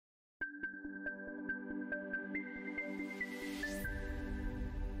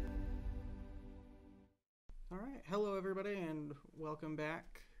Hello everybody and welcome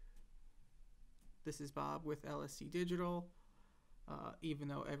back. This is Bob with LSC Digital, even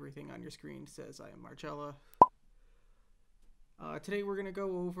though everything on your screen says I am Marcella. Today we're going to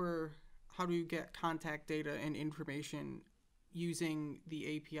go over how to get contact data and information using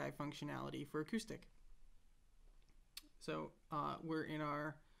the API functionality for Acoustic. So we're in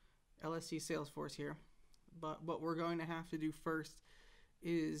our LSC Salesforce here, but what we're going to have to do first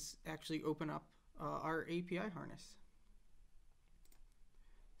is actually open up our API harness.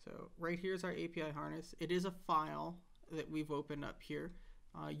 So right here's our API harness. It is a file that we've opened up here.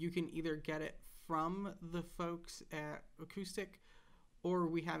 You can either get it from the folks at Acoustic, or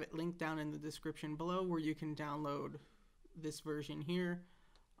we have it linked down in the description below where you can download this version here.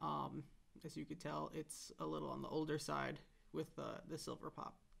 As you can tell, it's a little on the older side with the silver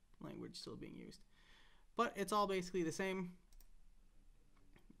pop language still being used. But it's all basically the same.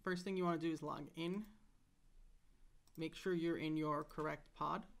 First thing you want to do is log in. Make sure you're in your correct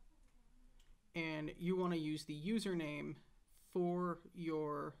pod. And you want to use the username for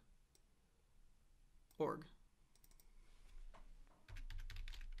your org.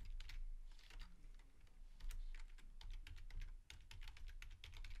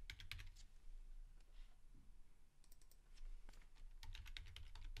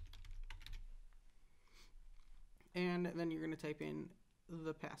 And then you're going to type in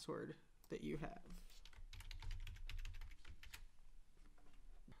the password that you have.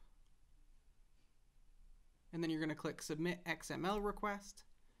 And then you're going to click Submit XML Request.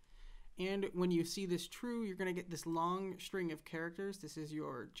 And when you see this true, you're going to get this long string of characters. This is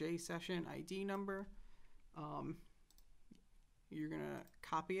your JSession ID number. You're going to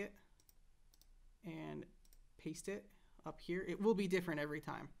copy it and paste it up here. It will be different every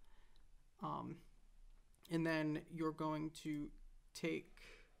time. And then you're going to take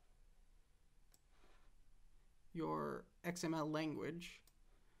your XML language,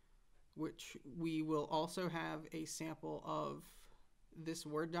 which we will also have a sample of this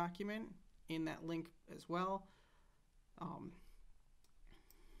Word document in that link as well.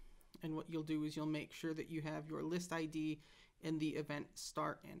 And what you'll do is you'll make sure that you have your list ID and the event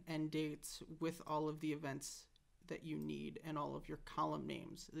start and end dates with all of the events that you need and all of your column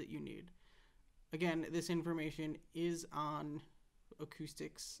names that you need. Again, this information is on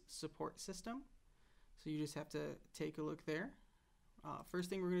Acoustic's support system, so you just have to take a look there. First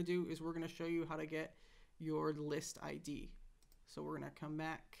thing we're going to do is we're going to show you how to get your list ID. So we're going to come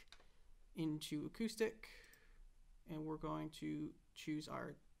back into Acoustic and we're going to choose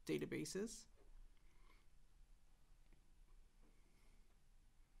our databases.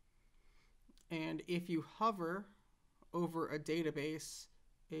 And if you hover over a database,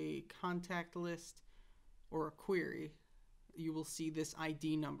 a contact list, or a query, you will see this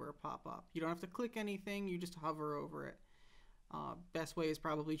ID number pop up. You don't have to click anything, you just hover over it. Best way is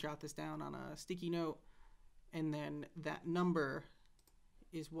probably jot this down on a sticky note, and then that number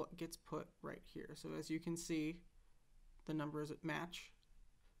is what gets put right here. So as you can see, the numbers match.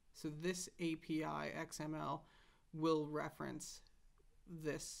 So this API XML will reference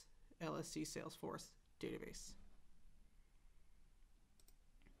this LSC Salesforce database.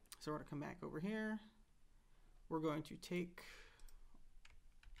 So we're going to come back over here. We're going to take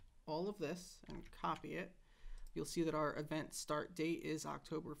all of this and copy it. You'll see that our event start date is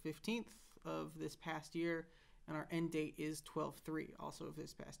October 15th of this past year, and our end date is 12/3, also of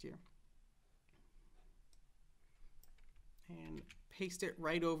this past year. And paste it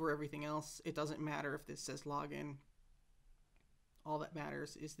right over everything else. It doesn't matter if this says login. All that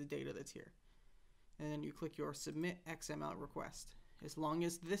matters is the data that's here. And then you click your Submit XML Request. As long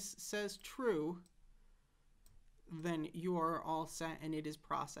as this says true, then you are all set and it is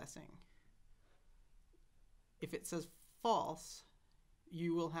processing. If it says false,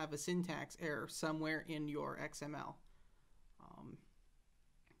 you will have a syntax error somewhere in your XML.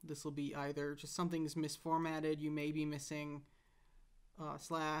 This will be either just something's misformatted, you may be missing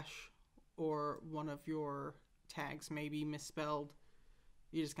slash, or one of your tags may be misspelled.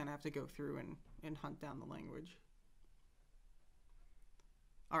 You just kind of have to go through and hunt down the language.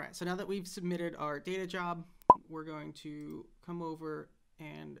 All right, so now that we've submitted our data job, we're going to come over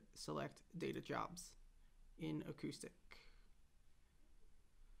and select data jobs in Acoustic.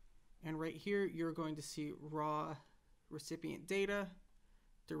 And right here, you're going to see raw recipient data,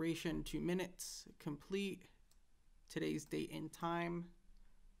 duration 2 minutes, complete, today's date and time.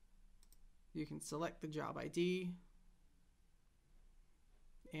 You can select the job ID,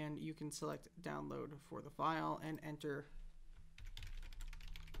 and you can select download for the file and enter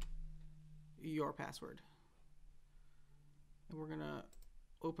your password. And we're going to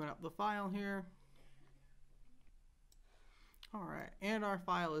open up the file here. All right, and our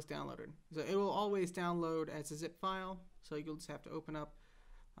file is downloaded. So it will always download as a zip file. So you'll just have to open up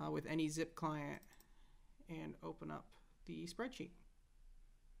with any zip client and open up the spreadsheet.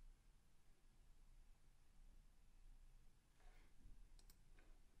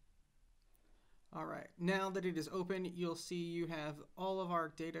 All right, now that it is open, you'll see you have all of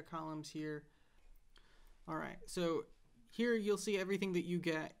our data columns here. All right, so here you'll see everything that you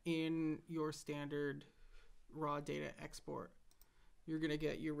get in your standard raw data export. You're going to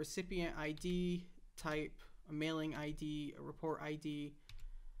get your recipient ID, type, a mailing ID, a report ID,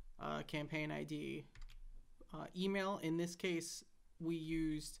 campaign ID, email. In this case, we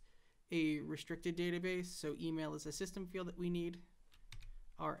used a restricted database, so email is a system field that we need.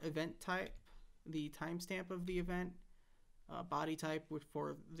 Our event type, the timestamp of the event, body type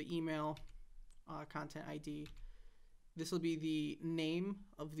for the email, content ID. This will be the name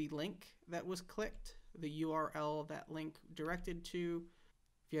of the link that was clicked, the URL that link directed to.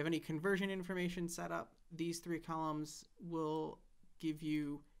 If you have any conversion information set up, these three columns will give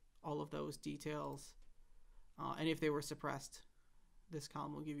you all of those details. And if they were suppressed, this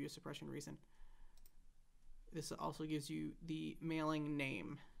column will give you a suppression reason. This also gives you the mailing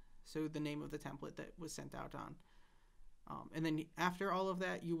name, so the name of the template that was sent out on. And then after all of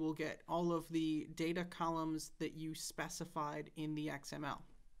that, you will get all of the data columns that you specified in the XML.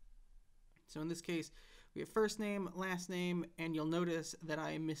 So in this case, we have first name, last name, and you'll notice that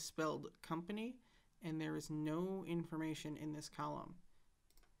I misspelled company, and there is no information in this column.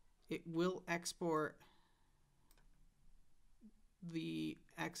 It will export the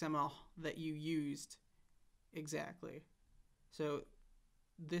XML that you used exactly. So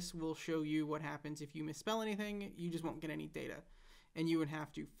this will show you what happens if you misspell anything. You just won't get any data, and you would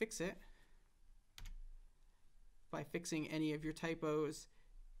have to fix it by fixing any of your typos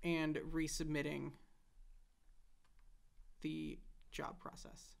and resubmitting the job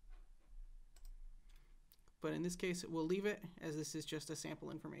process. But in this case, we'll leave it, as this is just a sample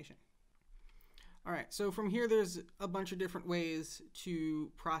information. All right, so from here, there's a bunch of different ways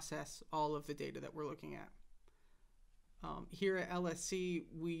to process all of the data that we're looking at. Here at LSC,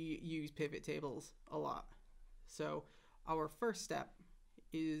 we use pivot tables a lot. So our first step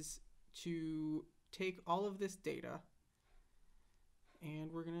is to take all of this data,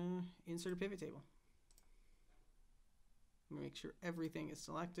 and we're gonna insert a pivot table. Make sure everything is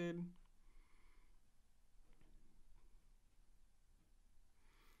selected.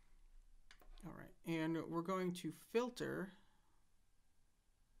 All right, and we're going to filter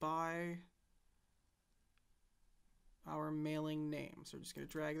by our mailing name. So we're just going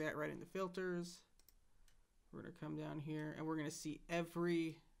to drag that right into filters. We're going to come down here, and we're going to see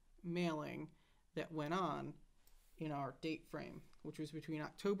every mailing that went on in our date frame, which was between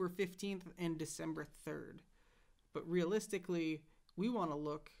October 15th and December 3rd. But realistically, we want to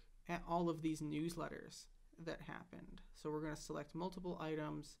look at all of these newsletters that happened. So we're going to select multiple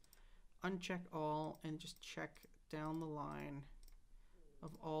items, uncheck all, and just check down the line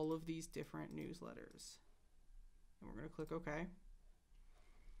of all of these different newsletters. And we're going to click OK.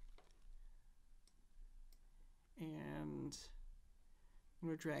 And I'm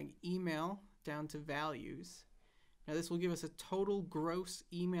going to drag email down to values. Now this will give us a total gross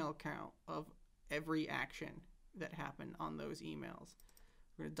email count of every action that happened on those emails.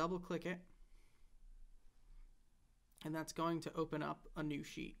 We're going to double click it, and that's going to open up a new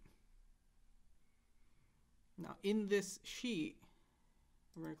sheet. Now in this sheet,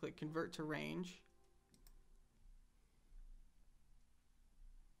 we're going to click convert to range,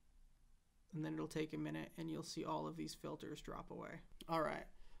 and then it'll take a minute and you'll see all of these filters drop away. All right,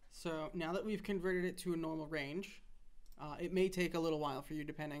 so now that we've converted it to a normal range, it may take a little while for you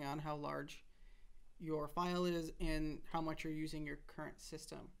depending on how large your file is and how much you're using your current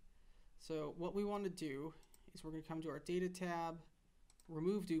system. So what we want to do is we're going to come to our data tab,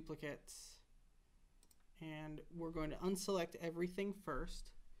 remove duplicates, and we're going to unselect everything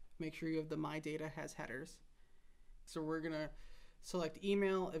first. Make sure you have the My Data has headers. So we're going to select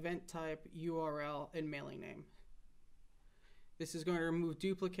email, event type, URL, and mailing name. This is going to remove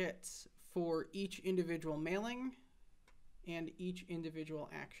duplicates for each individual mailing and each individual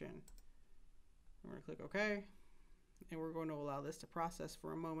action. We're going to click OK, and we're going to allow this to process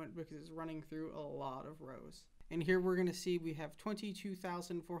for a moment because it's running through a lot of rows. And here we're going to see we have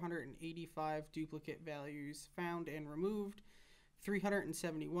 22,485 duplicate values found and removed,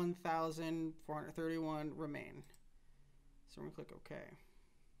 371,431 remain. So we're going to click OK.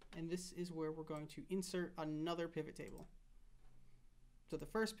 And this is where we're going to insert another pivot table. So the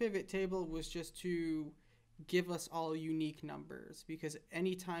first pivot table was just to give us all unique numbers, because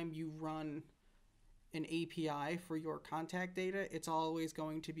anytime you run an API for your contact data, it's always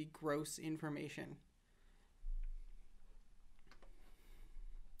going to be gross information.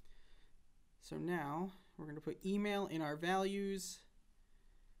 So now we're going to put email in our values.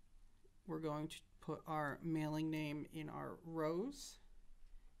 We're going to put our mailing name in our rows.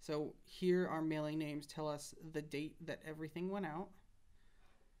 So here our mailing names tell us the date that everything went out.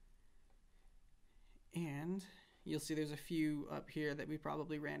 And you'll see there's a few up here that we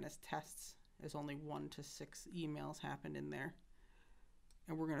probably ran as tests, as only 1 to 6 emails happened in there.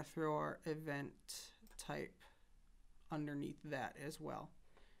 And we're going to throw our event type underneath that as well.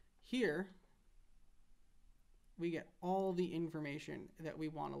 Here, we get all the information that we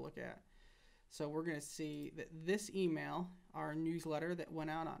want to look at. So we're going to see that this email, our newsletter that went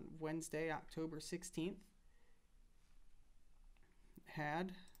out on Wednesday, October 16th,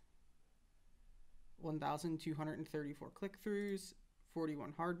 had 1,234 click-throughs,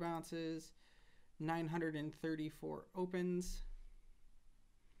 41 hard bounces, 934 opens,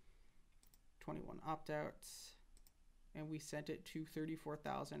 21 opt-outs, and we sent it to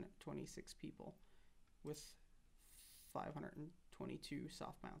 34,026 people with 522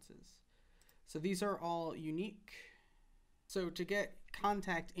 soft bounces. So these are all unique. So to get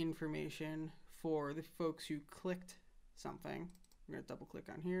contact information for the folks who clicked something, we're going to double click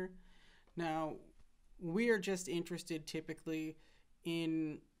on here. Now, we are just interested typically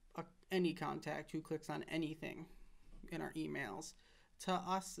in any contact who clicks on anything in our emails. To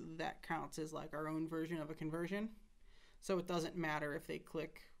us, that counts as like our own version of a conversion. So it doesn't matter if they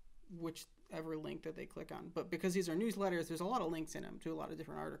click whichever link that they click on. But because these are newsletters, there's a lot of links in them to a lot of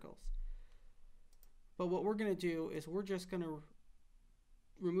different articles. But what we're going to do is we're just going to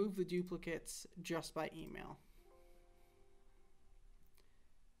remove the duplicates just by email.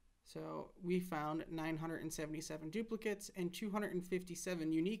 So we found 977 duplicates and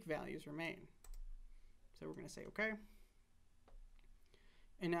 257 unique values remain. So we're going to say OK.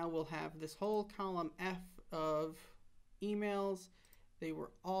 And now we'll have this whole column F of emails. They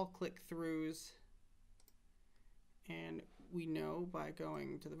were all click-throughs. And we know by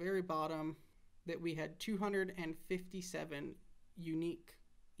going to the very bottom that we had 257 unique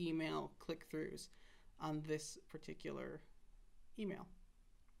email click-throughs on this particular email.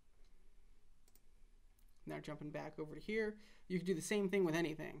 Now jumping back over to here, you could do the same thing with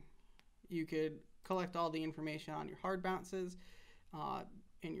anything. You could collect all the information on your hard bounces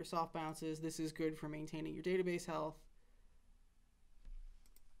and your soft bounces. This is good for maintaining your database health.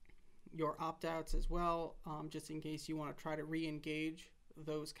 Your opt-outs as well, just in case you want to try to re-engage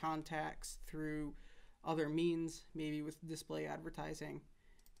those contacts through other means, maybe with display advertising.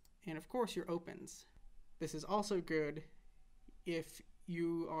 And of course your opens. This is also good if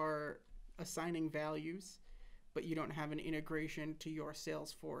you are assigning values, but you don't have an integration to your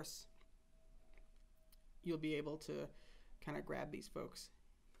Salesforce. You'll be able to kind of grab these folks.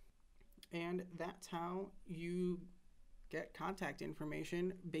 And that's how you get contact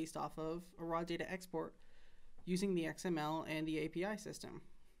information based off of a raw data export using the XML and the API system.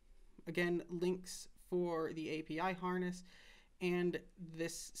 Again, links for the API harness and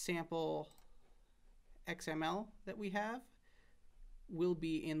this sample XML that we have will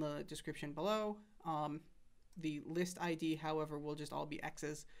be in the description below. The list ID, however, will just all be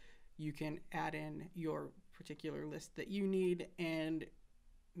X's. You can add in your particular list that you need and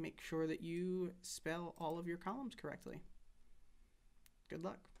make sure that you spell all of your columns correctly. Good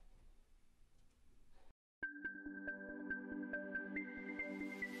luck.